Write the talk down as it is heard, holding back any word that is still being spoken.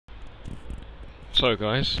So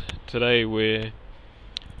guys, today we're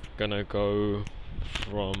gonna go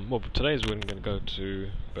from, well today's we're gonna go to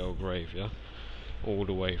Belgravia, all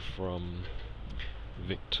the way from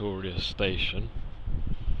Victoria Station.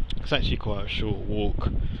 It's actually quite a short walk,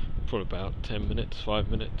 probably about 10 minutes, 5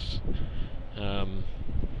 minutes,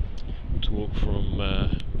 to walk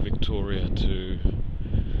from Victoria to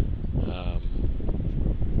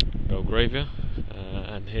Belgravia,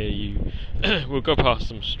 and here we'll go past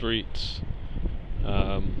some streets,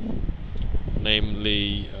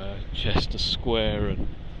 namely Chester Square and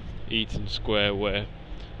Eaton Square, where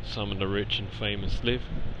some of the rich and famous live,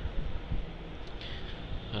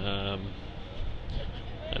 and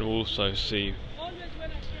we'll also see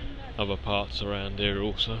other parts around here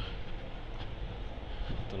also.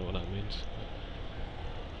 Don't know what that means.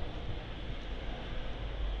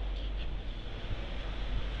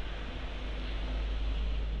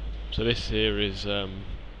 So this here is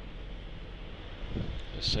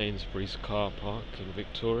Sainsbury's car park in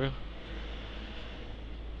Victoria.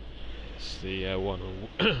 It's the one on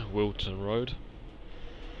Wilton Road.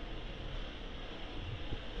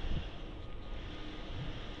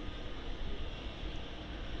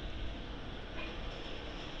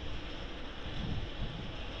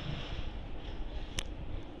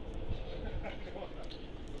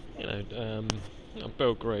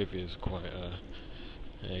 Belgravia is quite a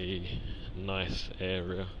nice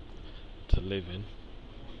area to live in.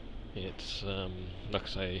 It's like I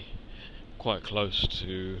say, quite close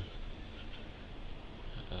to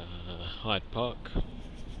Hyde Park,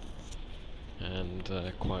 and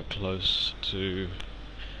quite close to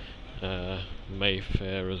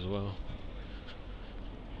Mayfair as well.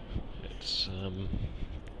 Its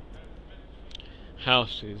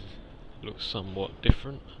houses look somewhat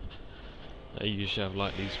different. They usually have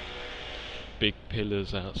like these big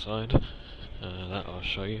pillars outside, that I'll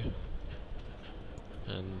show you,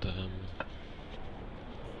 and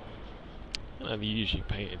they're usually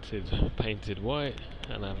painted white,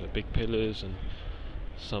 and have the big pillars and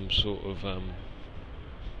some sort of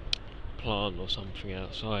plant or something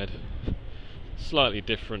outside. Slightly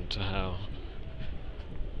different to how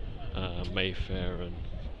Mayfair and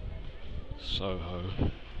Soho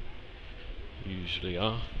usually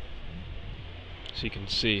are. So you can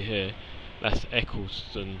see here, that's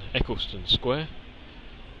Eccleston Square.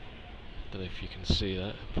 Don't know if you can see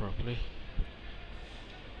that properly.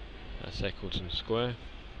 That's Eccleston Square.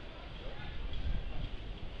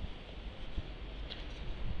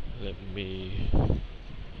 Let me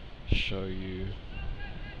show you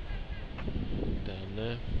down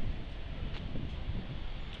there.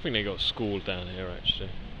 I think they got a school down here actually.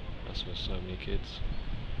 That's where so many kids.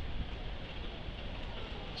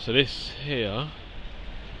 So this here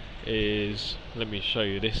is, let me show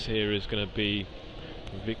you, this here is going to be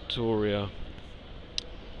Victoria,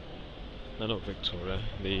 no not Victoria,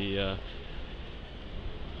 the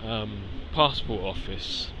passport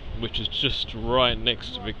office, which is just right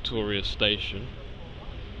next to Victoria Station.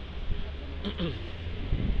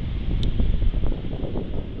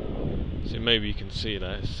 So maybe you can see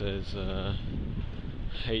that, it says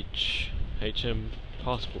HM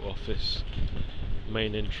passport office,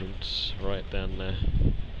 main entrance, right down there.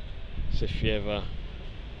 So if you ever,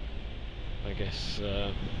 I guess,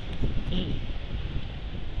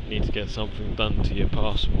 need to get something done to your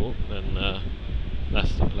passport, then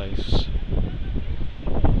that's the place.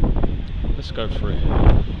 Let's go through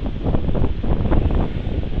here.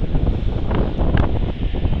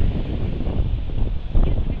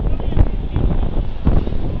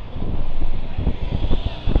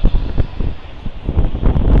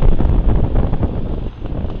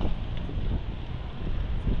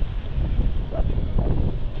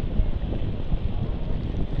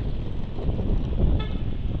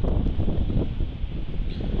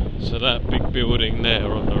 So that big building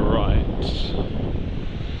there on the right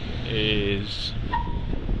is,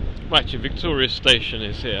 well actually Victoria Station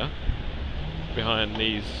is here, behind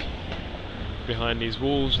these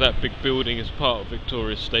walls. That big building is part of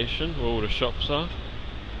Victoria Station, where all the shops are,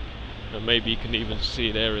 and maybe you can even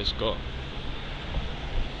see there it's got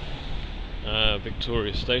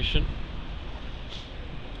Victoria Station.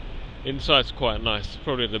 Inside's quite nice.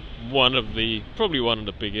 Probably one of the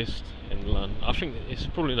biggest in London. I think it's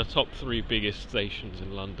probably in the top 3 biggest stations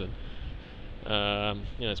in London.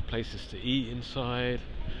 There's places to eat inside.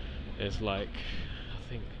 There's like, I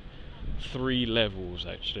think 3 levels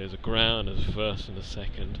actually. There's a ground, there's a first and a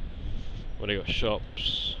second, where they got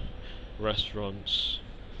shops, restaurants,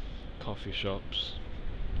 coffee shops.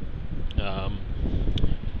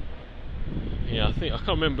 Yeah, I can't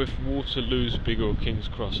remember if Waterloo's bigger or King's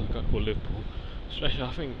Cross or Liverpool. Especially,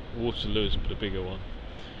 I think Waterloo is the bigger one.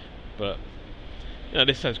 But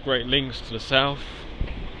this has great links to the south.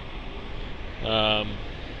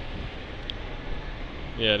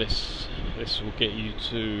 This will get you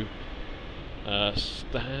to I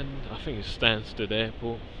think it's Stansted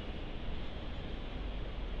Airport.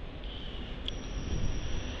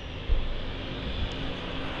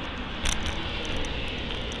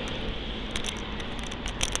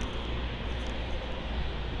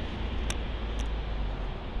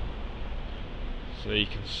 So you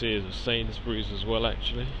can see there's a Sainsbury's as well,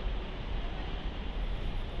 actually.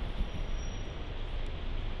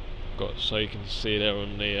 So you can see there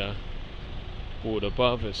on the board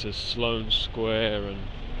above, it says Sloane Square and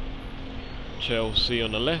Chelsea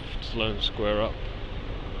on the left. Sloane Square up,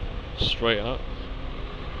 straight up.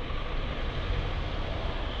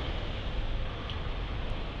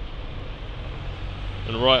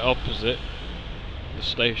 And right opposite the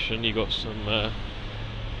station, you got some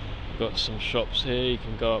shops here. You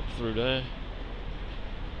can go up through there.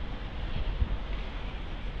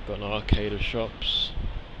 Got an arcade of shops.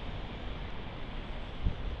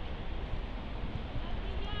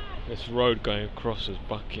 This road going across is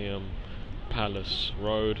Buckingham Palace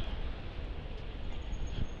Road,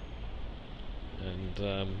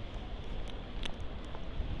 and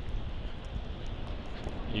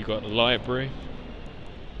you got the library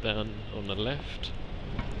down on the left.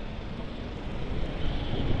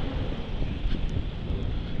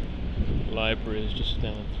 Library is just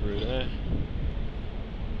down through there.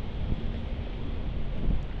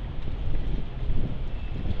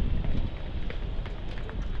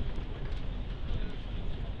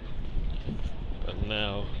 But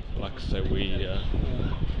now, like I say, we'll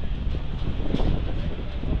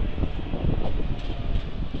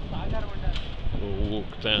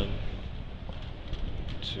walk down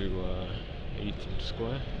to Eaton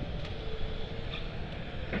Square.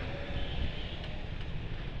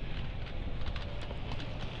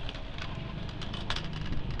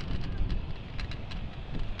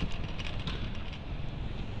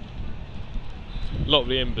 A lot of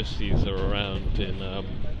the embassies are around in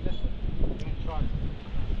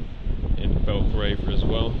Belgravia as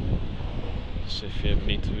well. So if you ever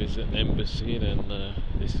need to visit an embassy, then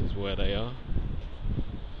this is where they are.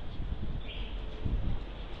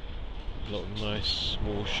 A lot of nice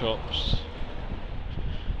small shops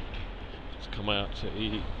to come out to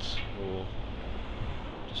eat, or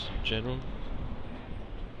just in general.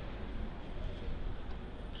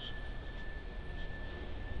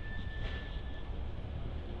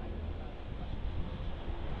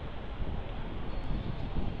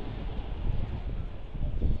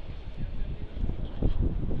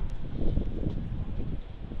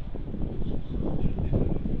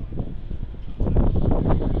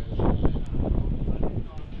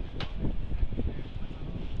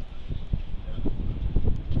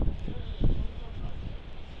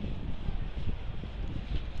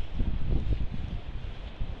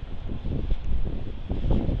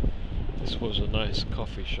 Was a nice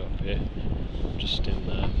coffee shop here, just in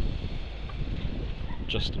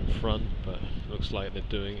front, but looks like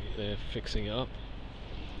they're fixing it up.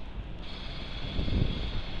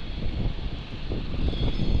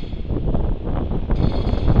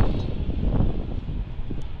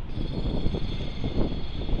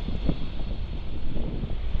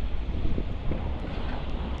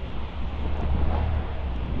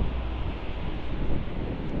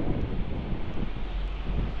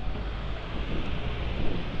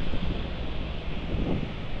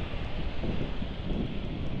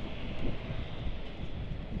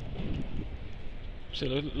 So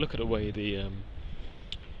look at the way the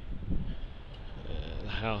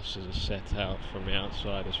houses are set out from the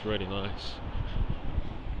outside. It's really nice.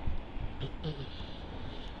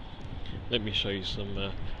 Let me show you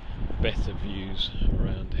some better views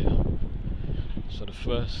around here. So the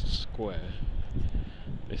first square,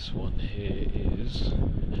 this one here, is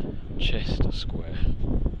Chester Square.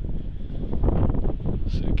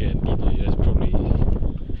 So again, there's probably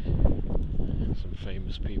some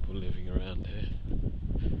famous people living around here.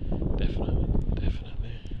 Definitely.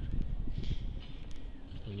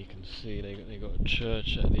 And you can see they got a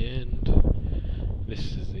church at the end.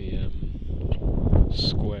 This is the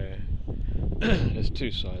square. There's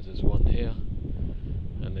two sides. There's one here,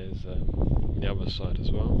 and there's the other side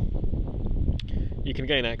as well. You can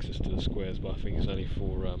gain access to the squares, but I think it's only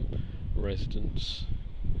for residents.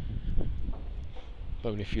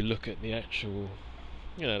 But if you look at the actual,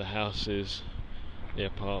 the houses, the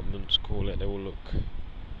apartments, call it, they all look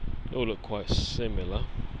quite similar.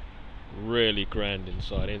 Really grand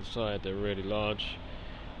inside. Inside they're really large,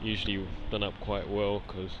 usually done up quite well,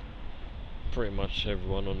 because pretty much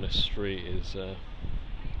everyone on this street is a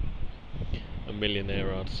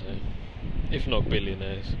millionaire, I'd say, if not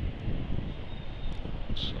billionaires.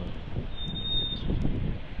 So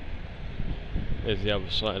there's the other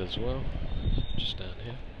side as well, just down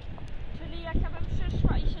here. Czyli jak ja bym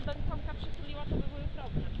przyszła i się do Tomka przytuliła, to by były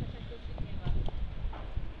problem, tak jak to się nie ma.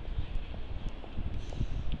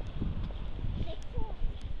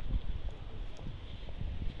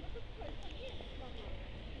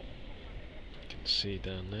 You can see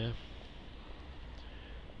down there.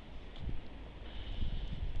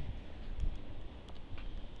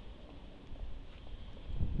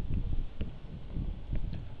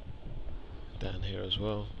 Down here as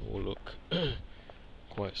well, all look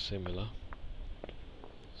quite similar.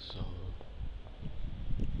 So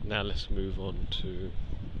now let's move on to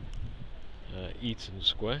Eaton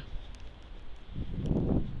Square.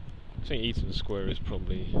 I think Eaton Square is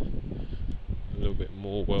probably a little bit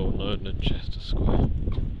more well known than Chester Square.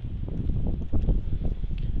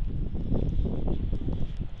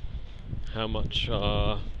 How much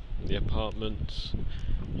are the apartments?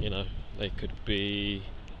 You know, they could be.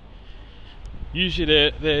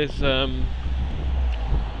 Usually there's only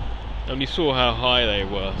saw how high they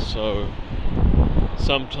were, so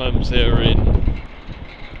sometimes they're in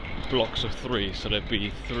blocks of 3, so there'd be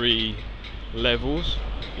 3 levels.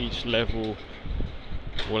 Each level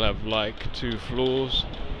will have like 2 floors.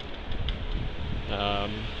 I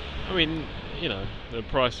mean, you know, the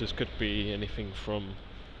prices could be anything from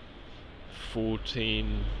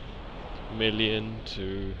 14 million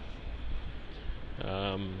to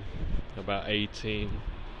about 18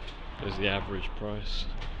 is the average price.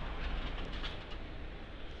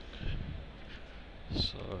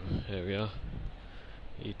 So here we are,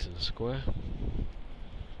 Eaton Square.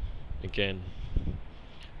 Again,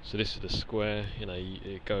 so this is the square. You know,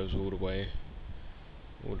 it goes all the way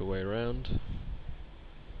around,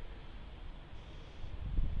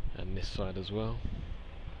 and this side as well.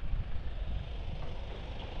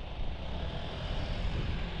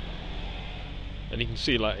 And you can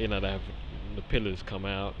see, like, you know, they have the pillars come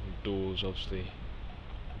out, and doors obviously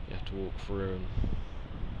you have to walk through, and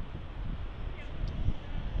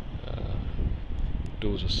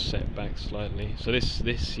doors are set back slightly. So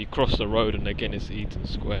this you cross the road, and again it's Eaton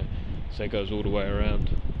Square, so it goes all the way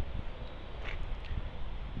around.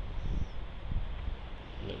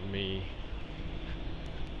 Let me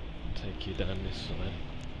take you down this side.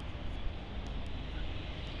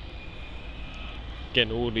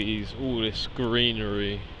 Again, all this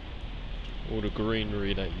greenery, all the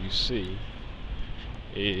greenery that you see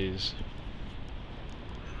is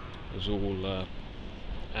all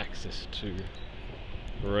access to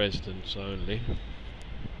residents only.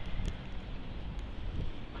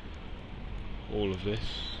 All of this.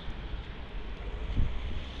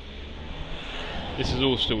 This is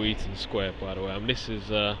all still Eaton Square, by the way. And this is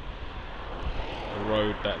a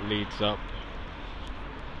road that leads up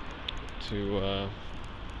to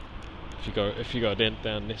if you go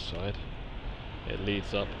down this side, it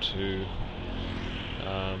leads up to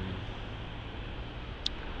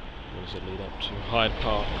what does it lead up to? Hyde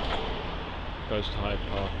Park. Goes to Hyde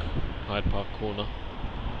Park Corner.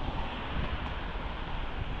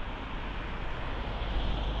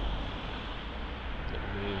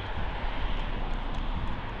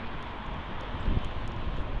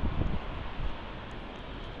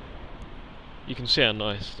 You can see how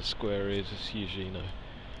nice the square is. It's usually, you know,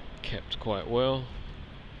 kept quite well.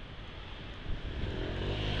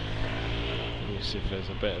 Let me see if there's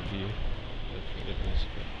a better view. I don't think there is,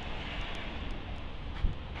 but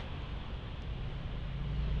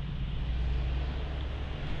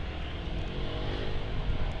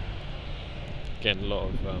again, a lot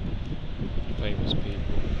of famous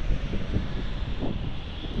people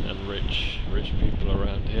and rich people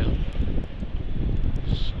around here.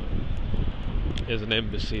 So, there's an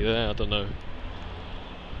embassy there. I don't know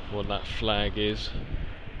what that flag is.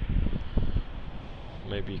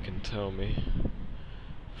 Maybe you can tell me,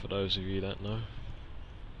 for those of you that know.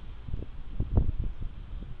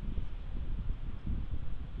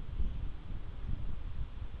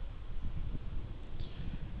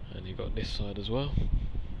 And you got this side as well.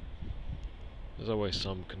 There's always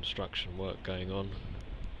some construction work going on,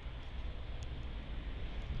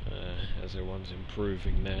 as everyone's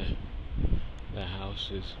improving their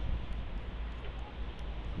houses.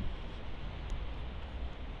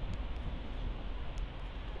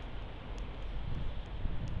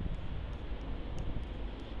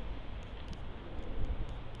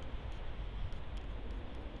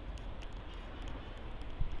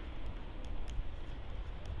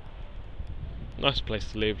 Nice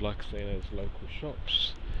place to live, like I say, there's local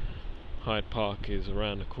shops, Hyde Park is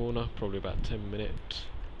around the corner, probably about 10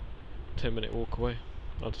 minute walk away,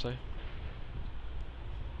 I'd say.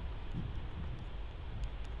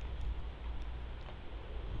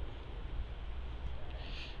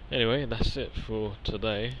 Anyway, that's it for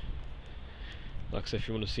today. Like I said, if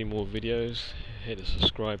you want to see more videos, hit the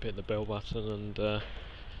subscribe, hit the bell button, and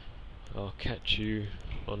I'll catch you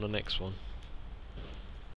on the next one.